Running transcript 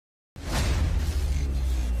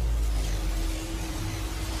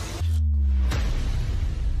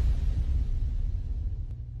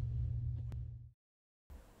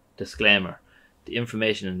Disclaimer: the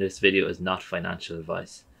information in this video is not financial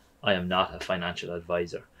advice. I am not a financial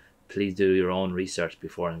advisor. Please do your own research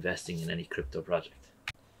before investing in any crypto project.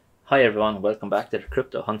 Hi everyone, welcome back to the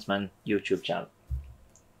Crypto Huntsman YouTube channel.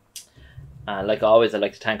 Like always, I'd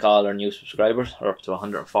like to thank all our new subscribers. We're up to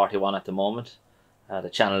 141 at the moment. The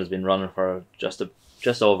channel has been running for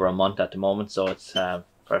just over a month at the moment, so it's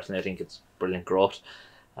personally I think it's brilliant growth.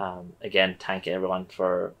 Again, thank everyone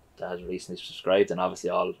that has recently subscribed, and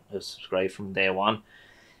obviously all who subscribed from day one.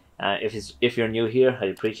 If you're new here, I'd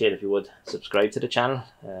appreciate if you would subscribe to the channel.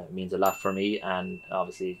 It means a lot for me, and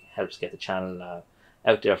obviously helps get the channel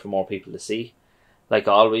out there for more people to see. Like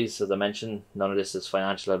always, as I mentioned, none of this is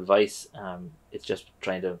financial advice. It's just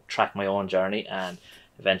trying to track my own journey and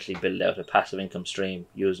eventually build out a passive income stream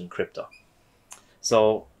using crypto.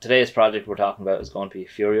 So today's project we're talking about is going to be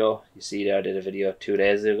Furio. You see there, I did a video 2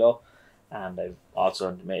 days ago, and I've also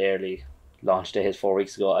on my early launch days 4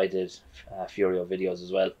 weeks ago I did Furio videos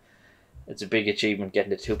as well. It's a big achievement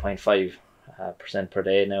getting to 2.5% per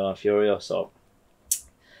day now on Furio. So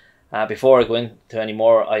before I go into any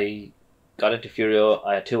more, I got into Furio.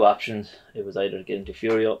 I had two options. It was either get into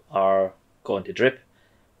Furio or go into Drip.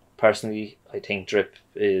 Personally, I think Drip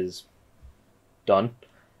is done.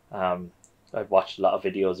 I've watched a lot of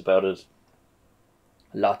videos about it.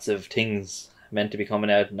 Lots of things meant to be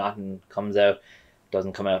coming out, nothing comes out,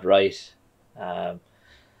 doesn't come out right. Yeah,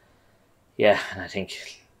 and I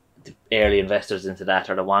think the early investors into that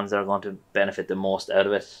are the ones that are going to benefit the most out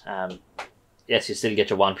of it. Yes, you still get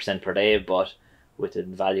your 1% per day, but with the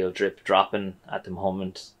value of Drip dropping at the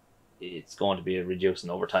moment, it's going to be reducing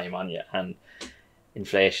over time on you, and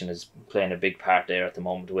inflation is playing a big part there at the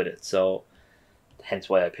moment with it. So hence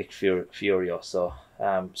why I picked Furio. So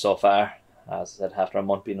so far, as I said, after a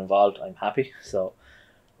month being involved, I'm happy. So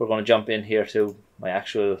we're going to jump in here to my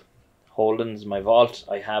actual holdings, my vault.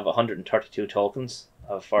 I have 132 tokens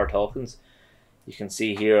of Fur tokens. You can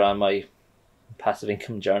see here on my passive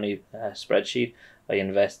income journey spreadsheet, I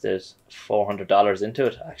invested $400 into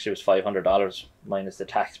it. Actually, it was $500 minus the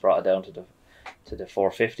tax, brought it down to the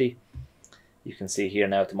 450. You can see here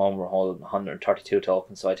now at the moment we're holding 132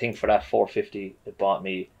 tokens. So I think for that 450 it bought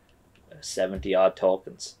me 70 odd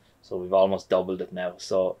tokens. So we've almost doubled it now.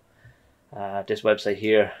 So this website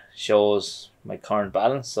here shows my current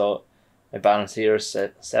balance. So my balance here is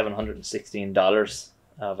 $716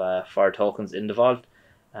 of Fur tokens in the vault,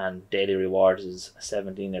 and daily rewards is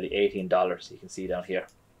nearly $18. You can see down here.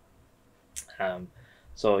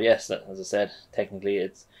 So yes, as I said, technically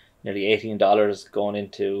it's nearly $18 going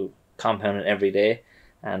into compounding every day,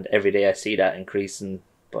 and every day I see that increasing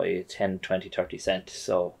by 10, 20, 30 cents.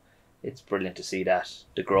 So it's brilliant to see that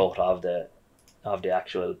the growth of the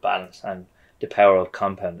actual balance and the power of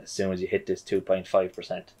compound as soon as you hit this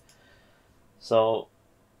 2.5%. So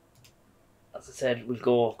as I said, we'll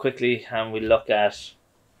go quickly and we'll look at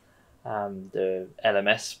the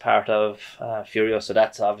LMS part of Furio. So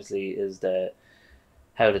that's obviously is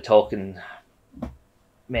how the token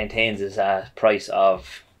maintains its price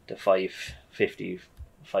of the 530 to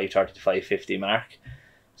 550 mark.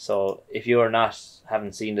 So if you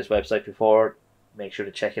haven't seen this website before, make sure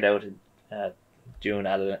to check it out. Dune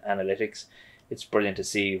Analytics. It's brilliant to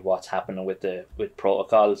see what's happening with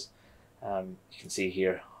protocols. You can see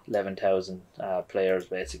here 11,000 players,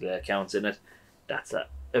 basically accounts in it. That's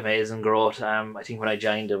amazing growth. I think when I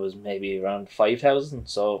joined there was maybe around 5,000.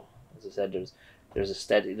 So as I said,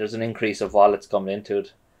 there's an increase of wallets coming into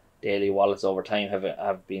it. Daily wallets over time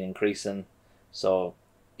have been increasing. So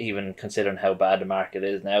even considering how bad the market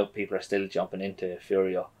is now, people are still jumping into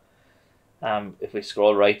Furio. If we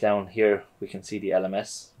scroll right down here, we can see the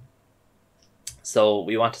LMS. So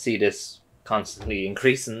we want to see this constantly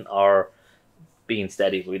increasing or being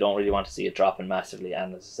steady. We don't really want to see it dropping massively.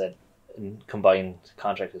 And as I said, combined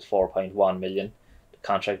contract is 4.1 million, the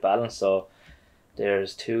contract balance. So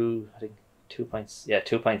there's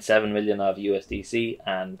 2.7 million of USDC,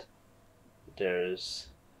 and there's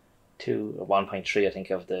 1.3 I think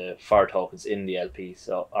of the Fur tokens in the LP,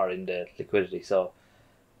 so or in the liquidity. So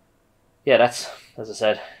yeah, that's, as I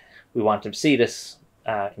said, we want to see this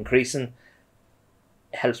increasing.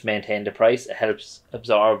 It helps maintain the price. It helps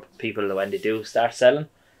absorb people when they do start selling.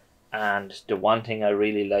 And the one thing I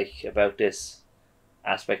really like about this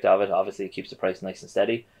aspect of it, obviously it keeps the price nice and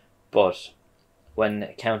steady, but when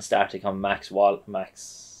accounts start to become max wallet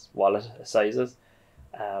sizes,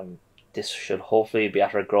 this should hopefully be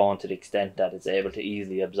after growing to the extent that it's able to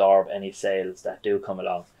easily absorb any sales that do come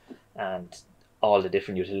along, and all the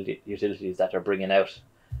different utilities that are bringing out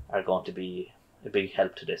are going to be a big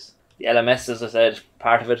help to this. The LMS, as I said,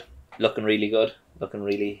 part of it looking really good, looking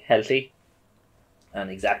really healthy. and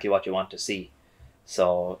exactly what you want to see.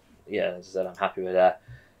 So yeah, as I said, I'm happy with that.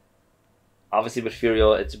 Obviously with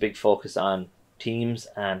Furio, it's a big focus on teams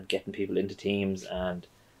and getting people into teams and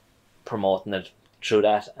promoting it through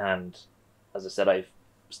that. And as I said, I've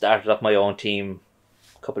started up my own team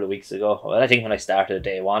a couple of weeks ago. Well, I think when I started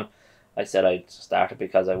day one, I said I'd start it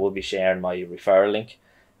because I will be sharing my referral link.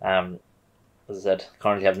 As I said,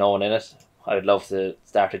 currently have no one in it. I would love to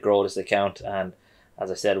start to grow this account, and as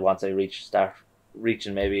I said, once I start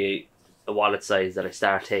reaching maybe a wallet size, that I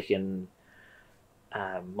start taking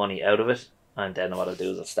money out of it, and then what I'll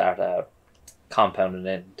do is I'll start compounding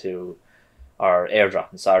into, or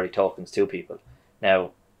airdropping, tokens to people.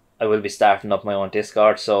 Now, I will be starting up my own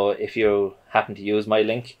Discord, so if you happen to use my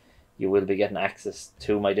link, you will be getting access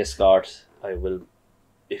to my Discord. I will,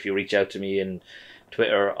 if you reach out to me in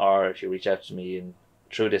Twitter, or if you reach out to me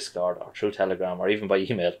through Discord or through Telegram or even by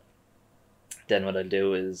email, then what I'll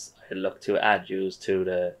do is I'll look to add you to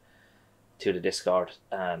the Discord,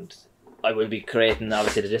 and I will be creating,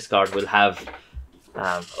 obviously the Discord will have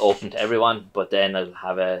open to everyone, but then I'll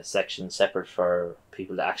have a section separate for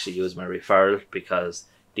people to actually use my referral, because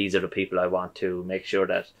these are the people I want to make sure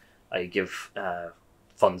that I give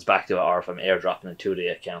funds back to, or if I'm airdropping into the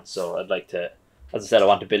account. So I'd like to, as I said, I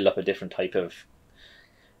want to build up a different type of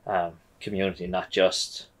community, not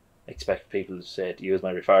just expect people to use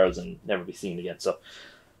my referrals and never be seen again. So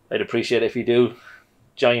I'd appreciate if you do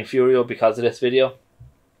join Furio because of this video.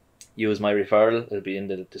 Use my referral, it'll be in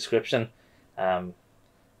the description. You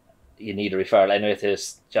need a referral anyway to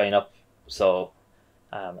join up, so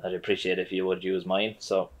I'd appreciate if you would use mine.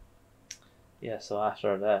 So yeah, so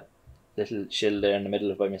after that little chill there in the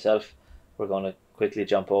middle by myself, we're going to quickly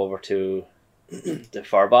jump over to the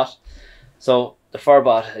Furbot. So the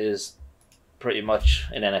Furbot is pretty much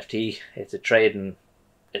an NFT. It's a trading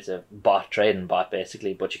bot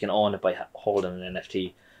basically, but you can own it by holding an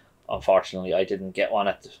NFT. Unfortunately, I didn't get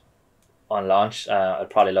one on launch. I'd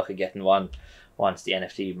probably look at getting one once the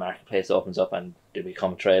NFT marketplace opens up and they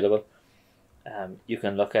become tradable. You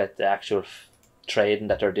can look at the actual trading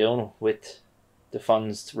that they're doing with the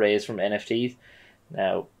funds raised from NFTs.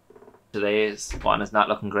 Now, today's one is not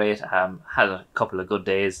looking great. Had a couple of good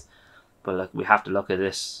days, but look, we have to look at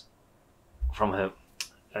this from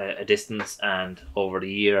a distance, and over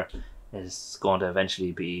the year is going to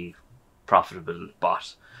eventually be profitable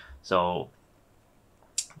bot. So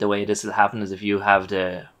the way this will happen is if you have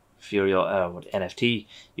the Furio NFT,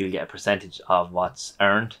 you'll get a percentage of what's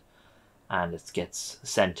earned, and it gets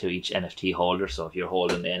sent to each NFT holder. So if you're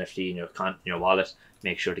holding the NFT in your wallet,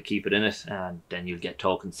 make sure to keep it in it, and then you'll get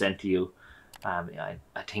tokens sent to you. I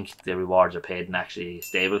think the rewards are paid in actually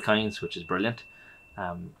stable coins, which is brilliant.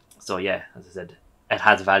 So yeah, as I said, it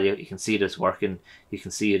has value. You can see this working. You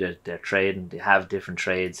can see that they're trading. They have different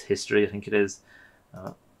trades history, I think it is.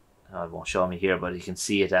 It won't show me here, but you can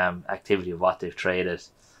see it, activity of what they've traded.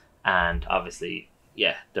 And obviously,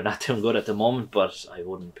 yeah, they're not doing good at the moment, but I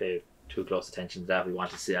wouldn't pay too close attention to that. We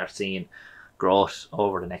want to start seeing growth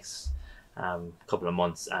over the next couple of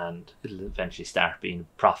months, and it'll eventually start being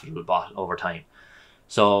profitable bot over time.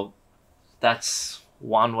 So that's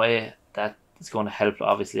one way that is going to help.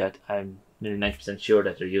 Obviously, I'm nearly 90% sure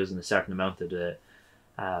that they're using a certain amount of the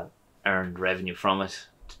earned revenue from it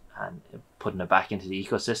and putting it back into the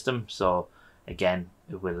ecosystem. So again,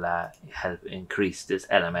 it will help increase this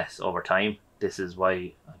LMS over time. This is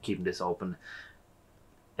why I'm keeping this open.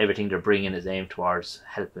 Everything they're bringing is aimed towards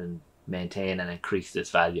helping maintain and increase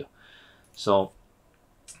this value. So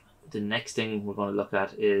the next thing we're going to look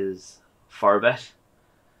at is Furbet.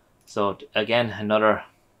 So again, another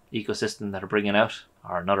ecosystem that are bringing out,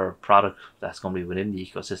 or another product that's going to be within the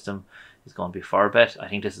ecosystem, is going to be Furbet. I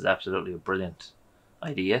think this is absolutely a brilliant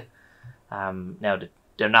idea. Now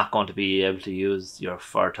they're not going to be able to use your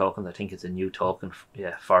Fur tokens. I think it's a new token.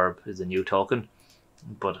 Yeah, Furb is a new token,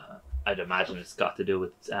 but I'd imagine it's got to do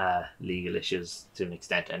with legal issues to an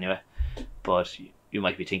extent anyway. But you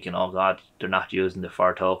might be thinking, oh god, they're not using the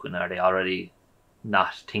Fur token. Are they already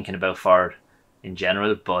not thinking about Fur in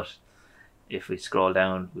general? But if we scroll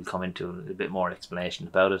down, we'll come into a bit more explanation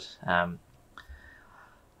about it.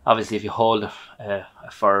 Obviously, if you hold a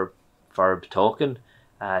Furb token,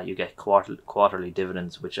 you get quarterly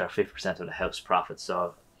dividends, which are 50% of the house profit.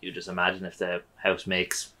 So you just imagine if the house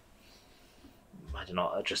makes, I don't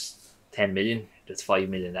know, just 10 million, there's 5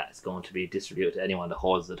 million that is going to be distributed to anyone that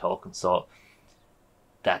holds the token. So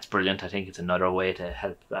that's brilliant. I think it's another way to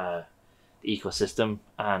help the ecosystem,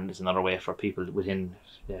 and it's another way for people within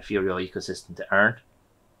the Furio ecosystem to earn.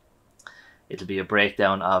 It'll be a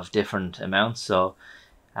breakdown of different amounts. So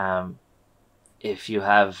if you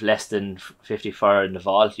have less than 50 Fur in the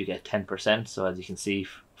vault, you get 10%. So as you can see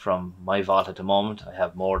from my vault at the moment, I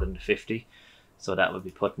have more than 50. So that would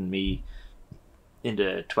be putting me in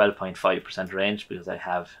the 12.5% range because I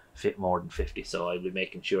have fit more than 50. So I'll be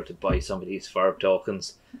making sure to buy some of these Furb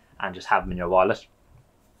tokens and just have them in your wallet.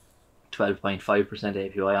 12.5%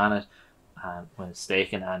 APY on it when it's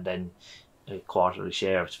staking, and then a quarterly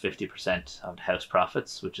share of 50% of the house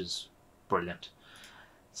profits, which is brilliant.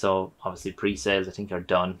 So obviously pre-sales I think are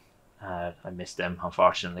done. I missed them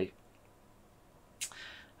unfortunately.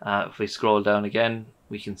 If we scroll down again,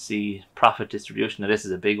 we can see profit distribution. Now this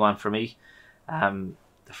is a big one for me.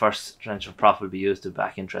 The first tranche of profit will be used to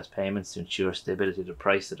back interest payments to ensure stability of the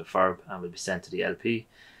price of the Furb and will be sent to the LP.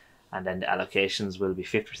 And then the allocations will be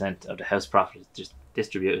 50% of the house profit just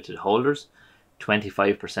distributed to the holders.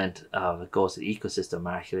 25% of it goes to ecosystem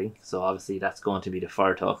marketing. So obviously that's going to be the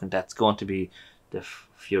Fur token. That's going to be the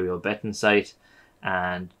Furio betting site.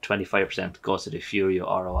 And 25% goes to the Furio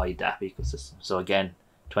ROI DApp ecosystem. So again,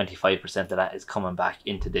 25% of that is coming back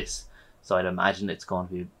into this. So I'd imagine it's going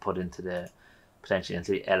to be put into the potentially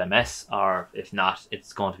into the LMS, or if not,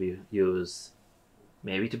 it's going to be used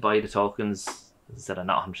maybe to buy the tokens. As I said, I'm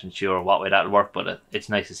not 100% sure what way that'll work, but it's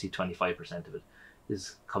nice to see 25% of it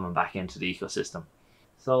is coming back into the ecosystem.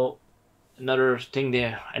 So another thing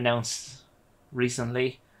they announced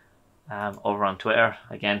recently over on Twitter.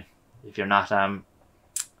 Again, if you're not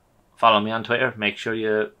following me on Twitter, make sure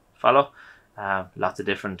you follow. Lots of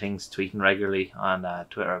different things tweeting regularly on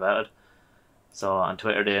Twitter about it. So on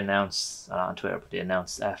Twitter they announced,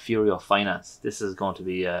 Furio Finance. This is going to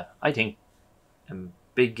be, I think, a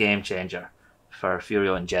big game changer for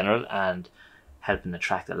Furio in general and helping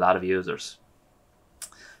attract a lot of users.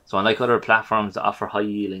 So unlike other platforms that offer high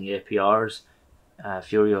yielding APRs,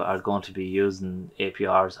 Furio are going to be using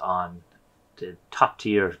APRs on the top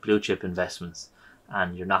tier blue chip investments,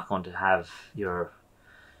 and you're not going to have your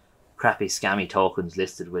crappy scammy tokens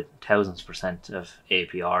listed with thousands % of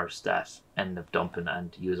APRs that end up dumping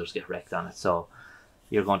and users get wrecked on it. So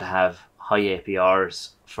you're going to have high APRs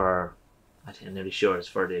for, I'm nearly sure it's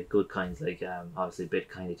for the good kinds like obviously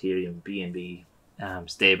Bitcoin, Ethereum, BNB,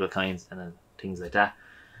 stable coins, and then things like that.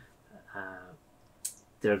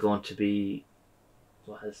 They're going to be,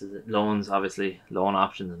 what else is it? Loans, obviously, loan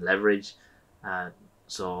options and leverage.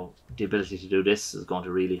 So the ability to do this is going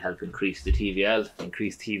to really help increase the TVL.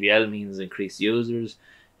 Increased TVL means increased users,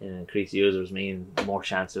 and increased users mean more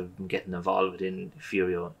chance of getting involved within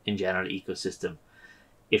Furio in general ecosystem.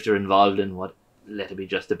 If they're involved in what, let it be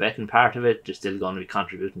just the betting part of it, they're still going to be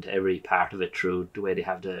contributing to every part of it through the way they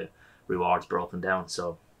have the rewards broken down.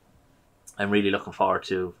 So I'm really looking forward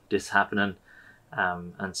to this happening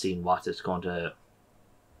and seeing what it's going to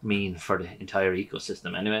mean for the entire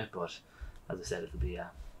ecosystem anyway. But as I said, it'll be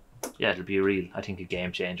a real, I think, a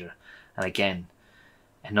game changer. And again,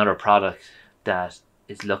 another product that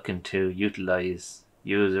is looking to utilize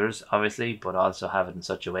users, obviously, but also have it in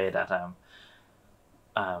such a way that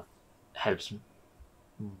helps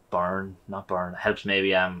helps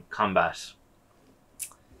maybe combat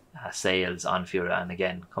sales on Furio, and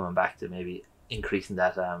again coming back to maybe increasing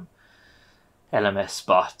that LMS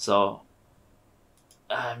spot. So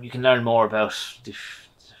you can learn more about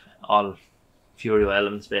all Furio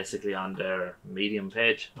elements basically on their Medium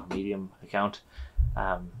page or Medium account.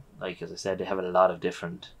 Like as I said, they have a lot of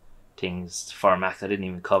different things. Furmax, I didn't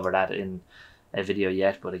even cover that in a video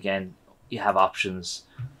yet, but again, you have options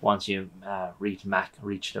once you reach the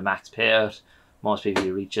max payout. Most people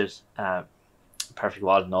you reach it. Perfect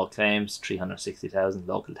wallet, no claims, 360,000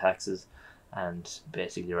 local taxes, and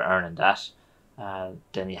basically you're earning that.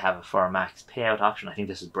 Then you have a Furmax payout option. I think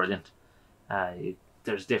this is brilliant.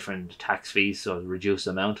 There's different tax fees, so reduced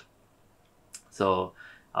amount. So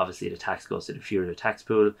obviously the tax goes to the Furio tax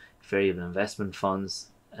pool, variable investment funds,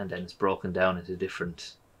 and then it's broken down into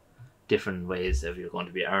different ways of you're going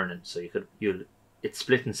to be earning. So it's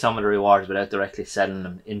splitting some of the rewards without directly selling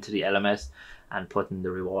them into the LMS and putting the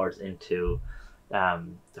rewards into the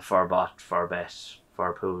Furbot, Furbet,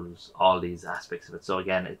 Furpools, all these aspects of it. So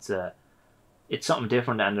again, it's something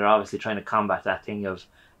different, and they're obviously trying to combat that thing of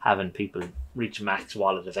having people reach max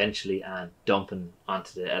wallet eventually and dumping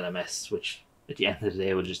onto the LMS, which at the end of the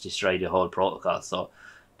day will just destroy the whole protocol. So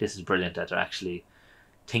this is brilliant that they're actually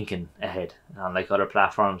thinking ahead. Unlike other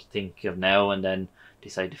platforms, think of now and then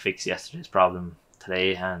decide to fix yesterday's problem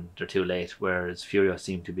today and they're too late, whereas Furio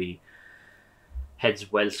seem to be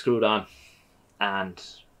heads well screwed on and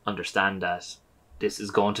understand that this is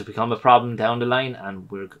going to become a problem down the line, and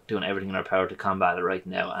we're doing everything in our power to combat it right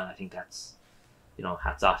now. And I think that's,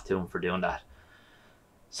 hats off to them for doing that.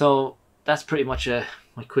 So that's pretty much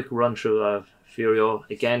my quick run through of Furio.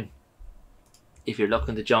 Again, if you're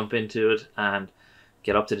looking to jump into it and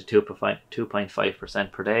get up to the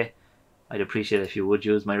 2.5% per day, I'd appreciate it if you would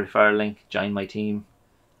use my referral link, join my team.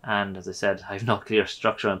 And as I said, I have no clear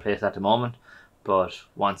structure in place at the moment, but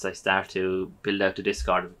once I start to build out the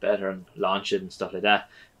Discord a bit better and launch it and stuff like that,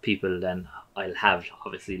 then I'll have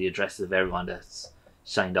obviously the addresses of everyone that's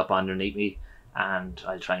signed up underneath me, and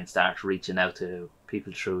I'll try and start reaching out to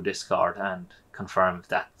people through Discord and confirm if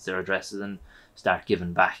that's their addresses and start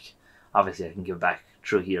giving back. Obviously I can give back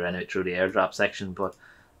through here anyway, through the airdrop section, but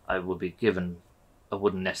I wouldn't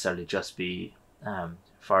necessarily just be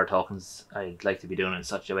for tokens. I'd like to be doing it in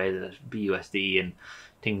such a way that it be USD and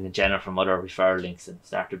things in general from other referral links, and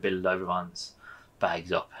start to build everyone's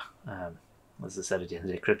bags up. As I said, at the end of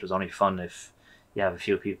the day, crypto's only fun if you have a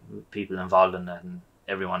few people involved in it and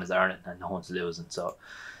everyone is earning and no one's losing. So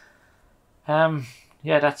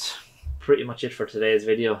yeah, that's pretty much it for today's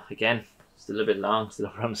video. Again, still a bit long,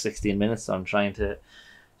 still around 16 minutes, so I'm trying to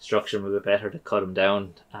structure them a bit better to cut them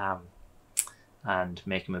down and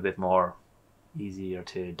make them a bit more easier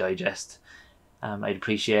to digest. I'd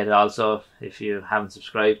appreciate it also if you haven't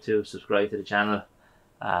subscribed to the channel,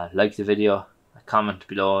 like the video, a comment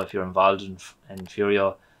below if you're involved in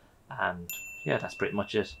Furio, and yeah, that's pretty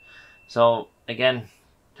much it. So again,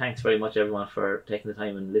 thanks very much everyone for taking the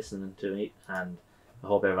time and listening to me, and I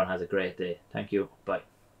hope everyone has a great day. Thank you. Bye.